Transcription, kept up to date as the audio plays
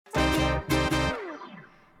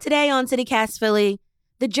Today on CityCast Philly,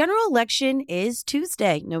 the general election is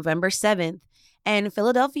Tuesday, November 7th, and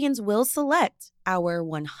Philadelphians will select our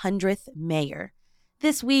 100th mayor.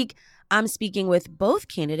 This week, I'm speaking with both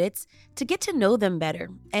candidates to get to know them better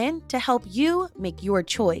and to help you make your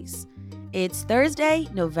choice. It's Thursday,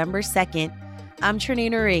 November 2nd. I'm Cherelle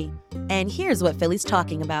Marie, and here's what Philly's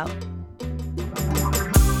talking about.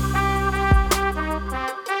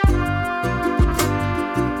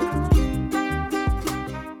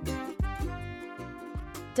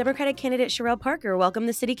 Democratic candidate Cherelle Parker, welcome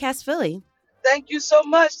to CityCast Philly. Thank you so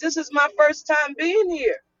much. This is my first time being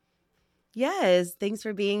here. Yes, thanks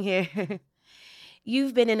for being here.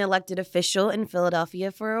 You've been an elected official in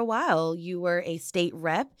Philadelphia for a while. You were a state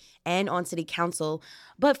rep and on city council.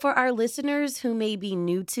 But for our listeners who may be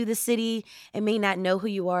new to the city and may not know who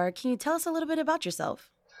you are, can you tell us a little bit about yourself?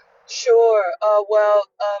 Sure.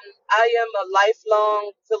 I am a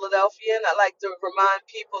lifelong Philadelphian. I like to remind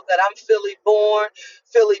people that I'm Philly born,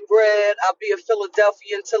 Philly bred. I'll be a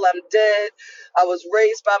Philadelphian till I'm dead. I was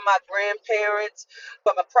raised by my grandparents.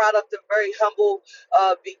 I'm a product of very humble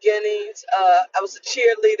beginnings. I was a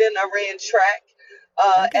cheerleader and I ran track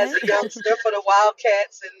as Okay. a youngster for the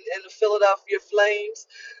Wildcats and the Philadelphia Flames.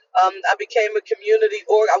 I became a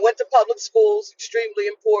I went to public schools, extremely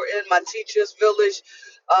important. My teachers, village,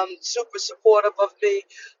 super supportive of me.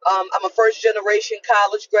 I'm a first generation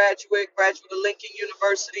college graduate of Lincoln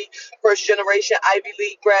University, first generation Ivy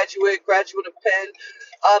League graduate of Penn.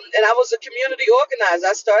 And I was a community organizer.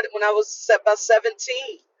 I started when I was about 17,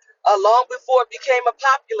 long before it became a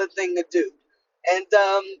popular thing to do. And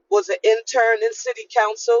was an intern in city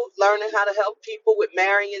council, learning how to help people with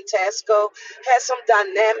Marion Tasco. Had some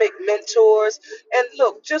dynamic mentors, and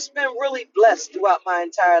look, just been really blessed throughout my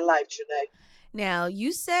entire life, Janae. Now,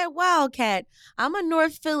 you said Wildcat. I'm a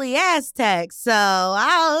North Philly Aztec, so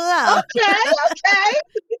I Okay, okay.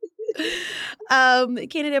 don't know.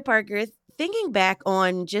 Candidate Parker, thinking back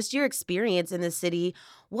on just your experience in the city,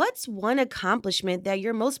 what's one accomplishment that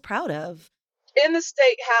you're most proud of? In the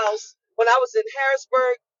state house, when I was in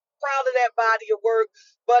Harrisburg, proud of that body of work.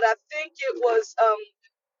 But I think it was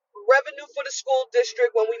revenue for the school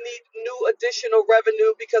district when we need new additional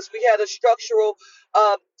revenue because we had a structural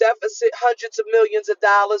deficit, hundreds of millions of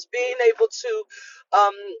dollars. Being able to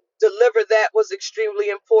um, deliver that was extremely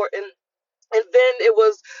important. And then it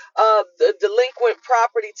was the delinquent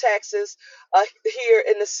property taxes here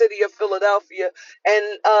in the city of Philadelphia, and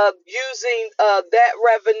using that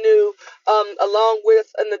revenue along with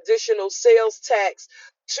an additional sales tax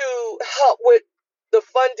to help with the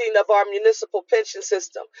funding of our municipal pension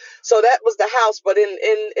system. So that was the House, but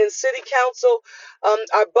in City Council,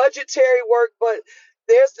 our budgetary work, but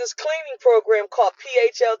there's this cleaning program called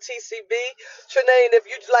PHLTCB. Trinae, if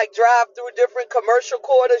you like drive through different commercial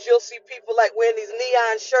quarters, you'll see people like wearing these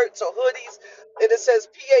neon shirts or hoodies, and it says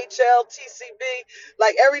PHLTCB.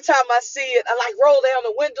 Like every time I see it, I like roll down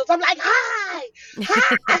the windows. I'm like, hi,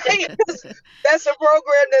 hi. That's a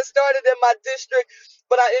program that started in my district,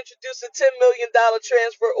 but I introduced a $10 million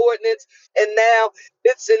transfer ordinance, and now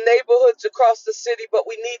it's in neighborhoods across the city, but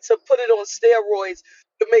we need to put it on steroids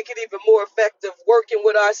to make it even more effective working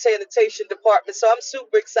with our sanitation department. So I'm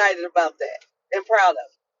super excited about that and proud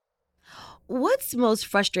of. What's most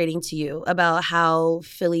frustrating to you about how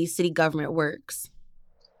Philly city government works?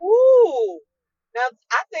 Ooh. Now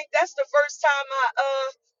I think that's the first time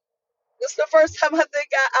I think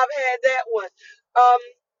I've had that one. Um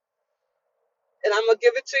and I'm gonna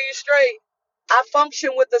give it to you straight. I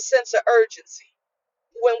function with a sense of urgency.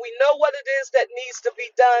 When we know what it is that needs to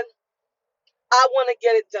be done, I want to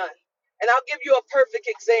get it done. And I'll give you a perfect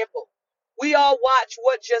example. We all watch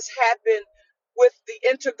what just happened with the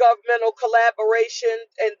intergovernmental collaboration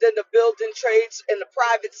and then the building trades in the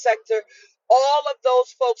private sector. All of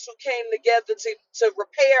those folks who came together to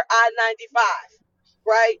repair I 95,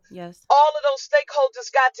 right? Yes. All of those stakeholders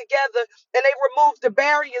got together and they removed the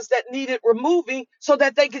barriers that needed removing so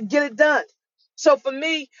that they could get it done. So for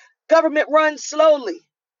me, government runs slowly.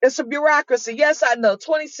 It's a bureaucracy. Yes, I know.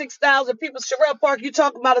 26,000 people. Cherelle Park, you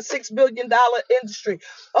talk about a $6 billion industry,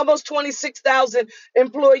 almost 26,000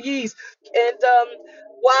 employees. And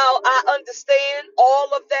while I understand all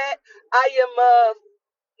of that, I am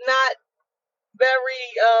not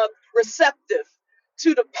very receptive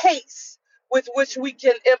to the pace with which we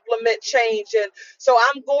can implement change. And so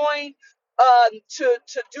I'm going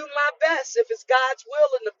to do my best, if it's God's will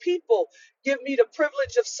and the people give me the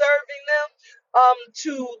privilege of serving them,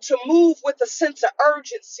 to move with a sense of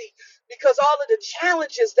urgency because all of the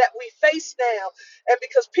challenges that we face now, and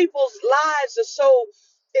because people's lives are so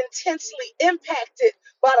intensely impacted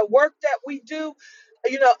by the work that we do,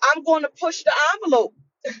 I'm going to push the envelope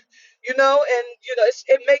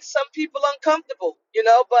it makes some people uncomfortable,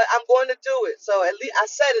 but I'm going to do it. So at least I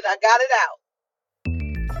said it, I got it out.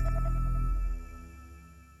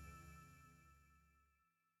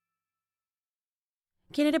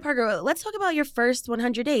 Candidate Parker, let's talk about your first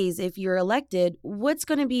 100 days. If you're elected, what's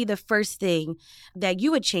going to be the first thing that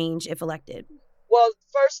you would change if elected? Well,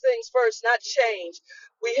 first things first, not change.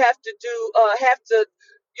 We have to,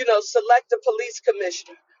 select a police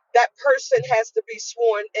commissioner. That person has to be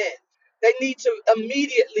sworn in. They need to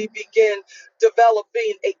immediately begin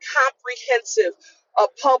developing a comprehensive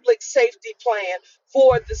public safety plan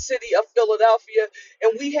for the city of Philadelphia.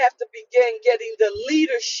 And we have to begin getting the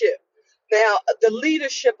leadership. Now, the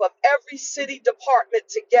leadership of every city department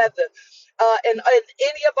together, and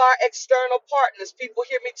any of our external partners. People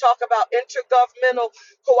hear me talk about intergovernmental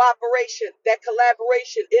cooperation, that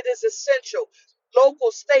collaboration. It is essential.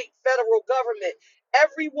 Local, state, federal government,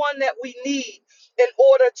 everyone that we need in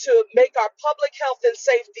order to make our public health and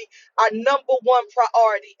safety our number one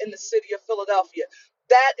priority in the city of Philadelphia.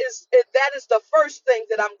 That is the first thing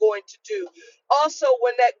that I'm going to do. Also,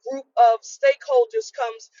 when that group of stakeholders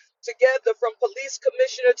comes together, from police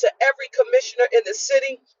commissioner to every commissioner in the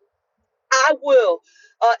city, I will,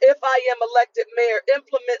 if I am elected mayor,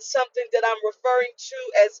 implement something that I'm referring to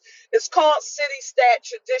as, it's called city stat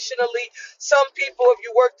traditionally. Some people, if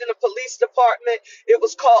you worked in the police department, it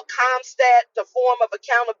was called ComStat, the form of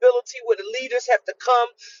accountability where the leaders have to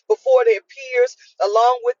come before their peers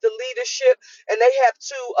along with the leadership, and they have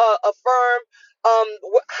to affirm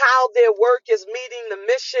how their work is meeting the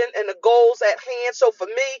mission and the goals at hand. So for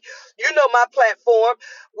me, my platform.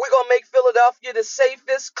 We're going to make Philadelphia the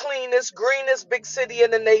safest, cleanest, greenest big city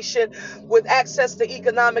in the nation with access to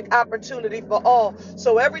economic opportunity for all.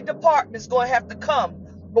 So every department is going to have to come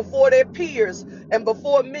before their peers and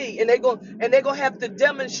before me, and they're going to have to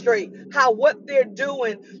demonstrate how what they're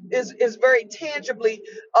doing is very tangibly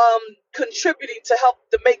contributing to help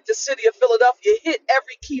to make the city of Philadelphia hit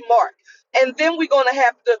every key mark. And then we're going to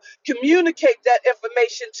have to communicate that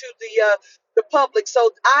information to the public.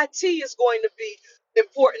 So IT is going to be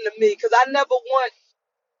important to me, because I never want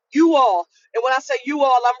you all, and when I say you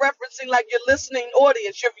all, I'm referencing like your listening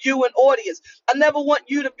audience, your viewing audience. I never want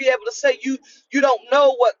you to be able to say you don't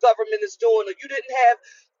know what government is doing, or you didn't have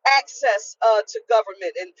access to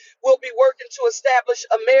government. And we'll be working to establish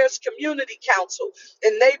a mayor's community council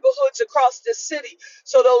in neighborhoods across this city,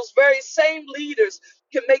 so those very same leaders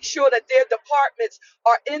can make sure that their departments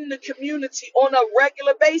are in the community on a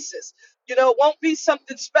regular basis. It won't be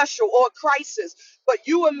something special or a crisis, but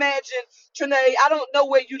you imagine, Trinae, I don't know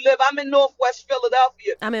where you live. I'm in Northwest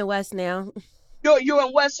Philadelphia. I'm in West now. You're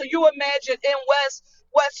in West, so you imagine in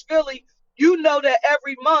West Philly, that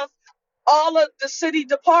every month all of the city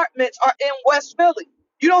departments are in West Philly.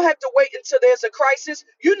 You don't have to wait until there's a crisis.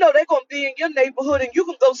 They're going to be in your neighborhood, and you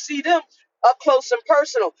can go see them up close and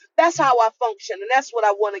personal. That's how I function, and that's what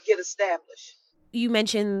I want to get established. You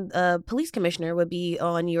mentioned a police commissioner would be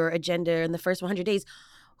on your agenda in the first 100 days.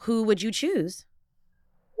 Who would you choose?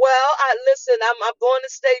 Well, I listen. I'm going to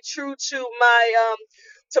stay true to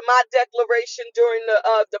my declaration during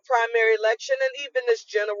the primary election, and even this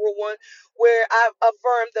general one, where I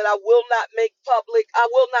affirmed that I will not make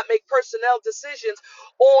personnel decisions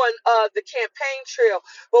on the campaign trail.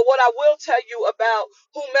 But what I will tell you about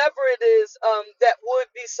whomever it is that would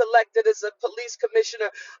be selected as a police commissioner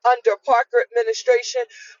under Parker administration,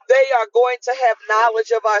 they are going to have knowledge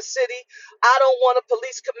of our city. I don't want a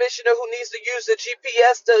police commissioner who needs to use the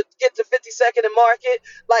GPS to get to 52nd and Market.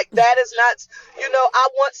 Like, that is not, I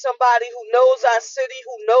want somebody who knows our city,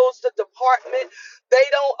 who knows the department.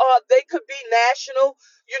 They could be national,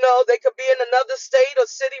 they could be in another state or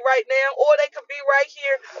city right now, or they could be right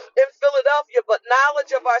here in Philadelphia. But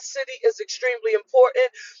knowledge of our city is extremely important.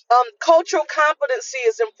 Cultural competency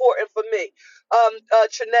is important for me.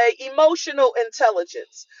 Trinae, emotional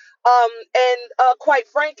intelligence. And quite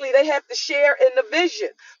frankly, they have to share in the vision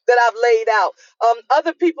that I've laid out.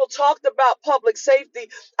 Other people talked about public safety.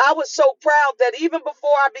 I was so proud that even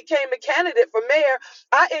before I became a candidate for mayor,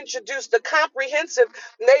 I introduced a comprehensive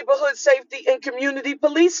neighborhood safety and community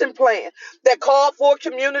policing plan that called for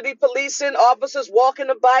community policing, officers walking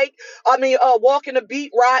the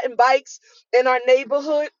beat, riding bikes in our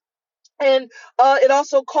neighborhood. And it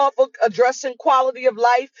also called for addressing quality of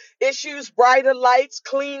life issues, brighter lights,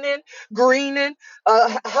 cleaning, greening,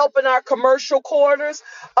 helping our commercial corridors.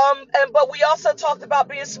 But we also talked about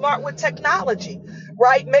being smart with technology,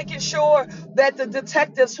 right? Making sure that the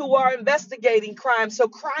detectives who are investigating crimes, so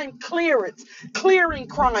crime clearance, clearing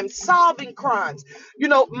crimes, solving crimes,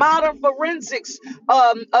 modern forensics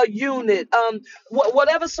a unit,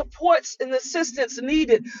 whatever supports and assistance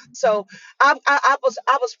needed. So I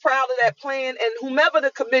was proud of that plan, and whomever the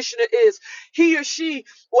commissioner is, he or she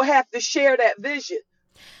will have to share that vision.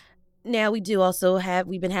 Now, we've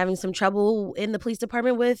been having some trouble in the police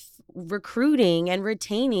department with recruiting and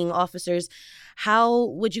retaining officers. How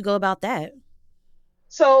would you go about that?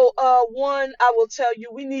 So, one, I will tell you,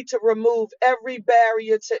 we need to remove every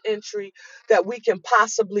barrier to entry that we can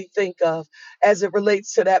possibly think of as it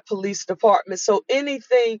relates to that police department. So,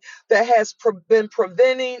 anything that has been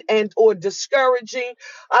preventing and or discouraging,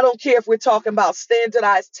 I don't care if we're talking about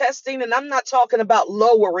standardized testing, and I'm not talking about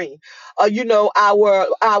lowering,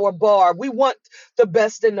 our bar. We want the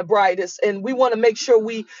best and the brightest, and we want to make sure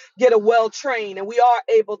we get a well trained, and we are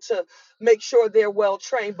able to make sure they're well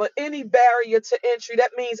trained. But any barrier to entry,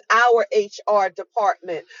 that means our HR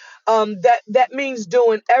department. That means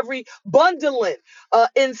doing every bundling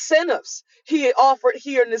incentives here offered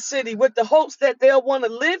here in the city with the hopes that they'll want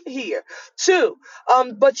to live here too.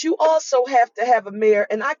 But you also have to have a mayor,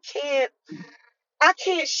 and I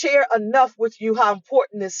can't share enough with you how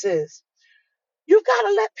important this is. You've got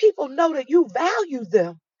to let people know that you value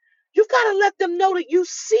them. You've got to let them know that you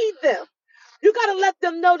see them. You got to let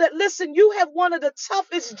them know that, listen, you have one of the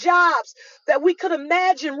toughest jobs that we could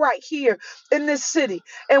imagine right here in this city.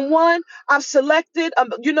 And one, I've selected,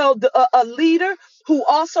 a leader who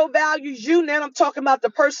also values you. Now I'm talking about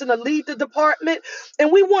the person to lead the department.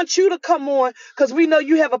 And we want you to come on because we know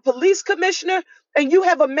you have a police commissioner and you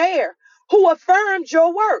have a mayor who affirmed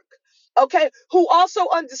your work. Okay, who also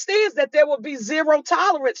understands that there will be zero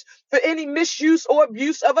tolerance for any misuse or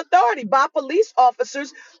abuse of authority by police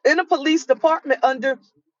officers in a police department under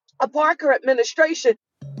a Parker administration.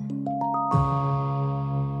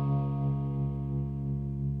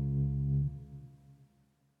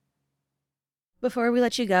 Before we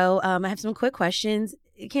let you go, I have some quick questions.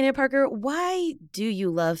 Kenneth Parker, why do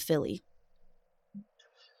you love Philly?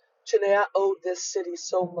 Janae, I owe this city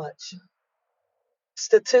so much.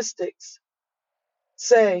 Statistics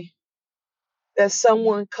say that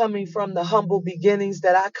someone coming from the humble beginnings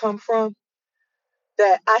that I come from,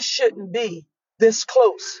 that I shouldn't be this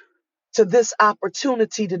close to this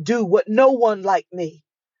opportunity to do what no one like me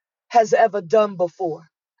has ever done before.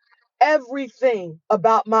 Everything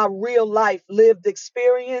about my real life lived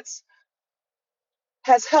experience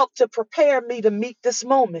has helped to prepare me to meet this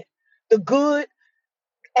moment, the good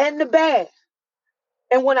and the bad.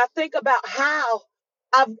 And when I think about how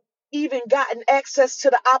I've even gotten access to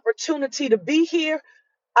the opportunity to be here,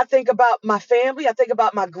 I think about my family. I think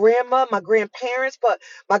about my grandma, my grandparents, but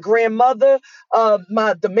my grandmother,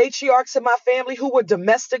 the matriarchs in my family who were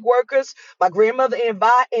domestic workers. My grandmother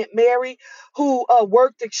Aunt Mary, who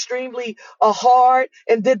worked extremely hard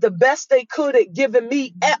and did the best they could at giving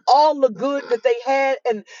me all the good that they had,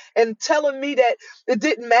 and telling me that it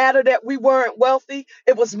didn't matter that we weren't wealthy.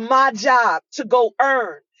 It was my job to go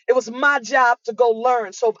earn. It was my job to go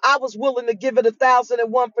learn. So if I was willing to give it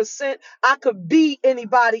 1,001%, I could be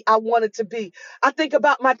anybody I wanted to be. I think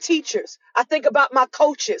about my teachers. I think about my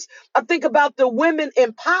coaches. I think about the women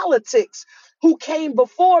in politics who came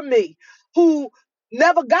before me, who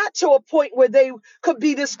never got to a point where they could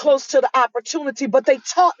be this close to the opportunity, but they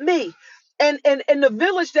taught me. And the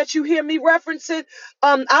village that you hear me referencing,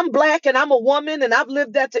 I'm black and I'm a woman, and I've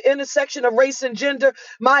lived at the intersection of race and gender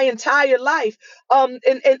my entire life.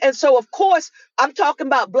 And so of course I'm talking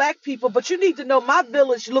about black people, but you need to know my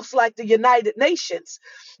village looks like the United Nations.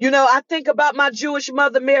 I think about my Jewish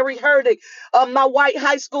mother, Mary Herdick, my white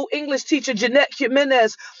high school English teacher, Jeanette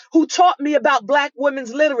Jimenez, who taught me about black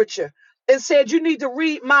women's literature and said, you need to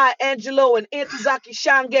read Maya Angelou and Antizaki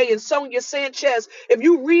Shange and Sonia Sanchez. If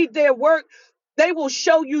you read their work, they will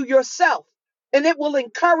show you yourself and it will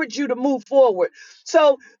encourage you to move forward.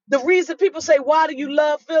 So the reason people say, why do you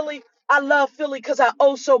love Philly? I love Philly because I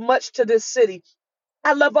owe so much to this city.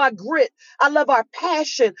 I love our grit. I love our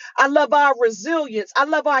passion. I love our resilience. I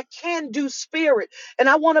love our can do spirit. And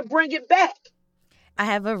I want to bring it back. I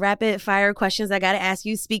have a rapid fire questions I got to ask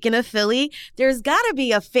you. Speaking of Philly, there's got to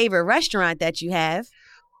be a favorite restaurant that you have.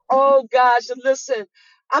 Oh gosh, listen,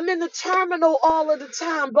 I'm in the terminal all of the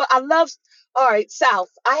time, but I love, all right, South.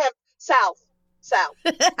 I have South, South.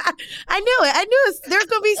 I knew it. I knew there's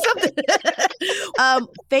going to be something.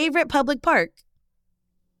 Favorite public park?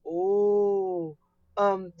 Oh,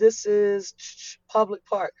 this is public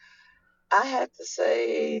park. I had to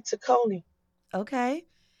say Tacony. Okay.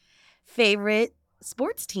 Favorite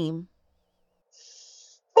sports team?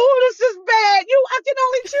 Oh, this is bad. I can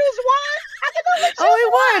only choose one. I can only choose Only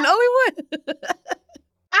one. one. Only one.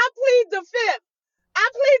 I plead the fifth. I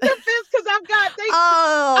plead the fifth because I've got they.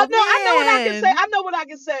 Oh I know what I can say. man. I know what I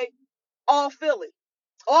can say. All Philly.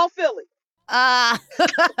 All Philly. Uh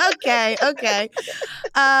okay, okay.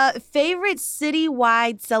 Favorite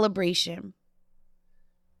citywide celebration.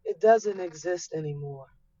 It doesn't exist anymore.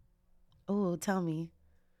 Oh, tell me.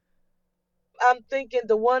 I'm thinking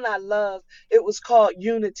the one I love, it was called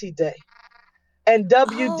Unity Day. And Oh,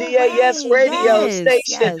 WDAS right. radio Yes,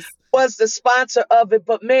 station yes. was the sponsor of it.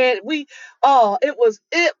 But man, it was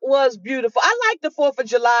beautiful. I like the 4th of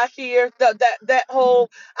July here. That whole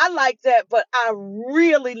I like that, but I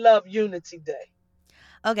really love Unity Day.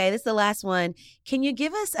 Okay, this is the last one. Can you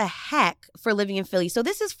give us a hack for living in Philly? So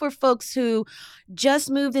this is for folks who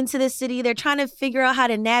just moved into the city. They're trying to figure out how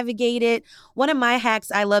to navigate it. One of my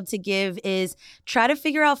hacks I love to give is try to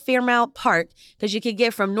figure out Fairmount Park because you could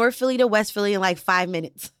get from North Philly to West Philly in like 5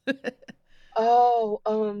 minutes. Oh,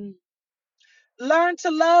 learn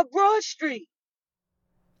to love Broad Street.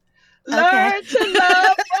 Okay. Learn to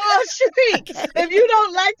love Broad Street. Okay. If you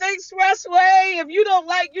don't like the expressway, if you don't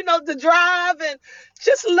like, the drive, and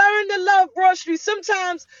just learn to love Broad Street.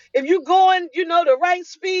 Sometimes if you're going, the right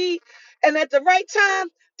speed and at the right time,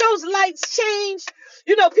 those lights change.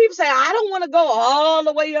 People say, I don't want to go all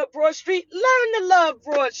the way up Broad Street. Learn to love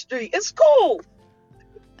Broad Street. It's cool.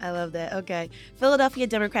 I love that. Okay. Philadelphia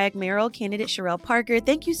Democratic mayoral candidate Cherelle Parker,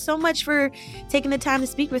 thank you so much for taking the time to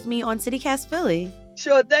speak with me on CityCast Philly.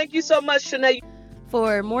 Sure. Thank you so much, Shanae.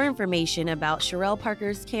 For more information about Cherelle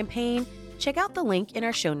Parker's campaign, check out the link in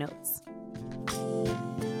our show notes.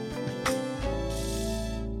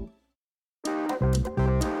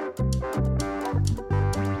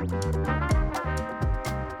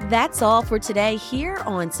 That's all for today here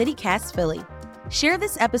on CityCast Philly. Share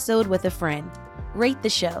this episode with a friend, rate the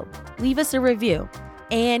show, leave us a review,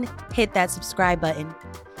 and hit that subscribe button.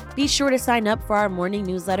 Be sure to sign up for our morning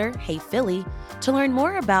newsletter, Hey Philly, to learn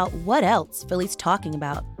more about what else Philly's talking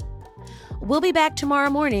about. We'll be back tomorrow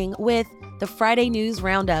morning with the Friday News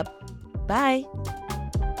Roundup. Bye.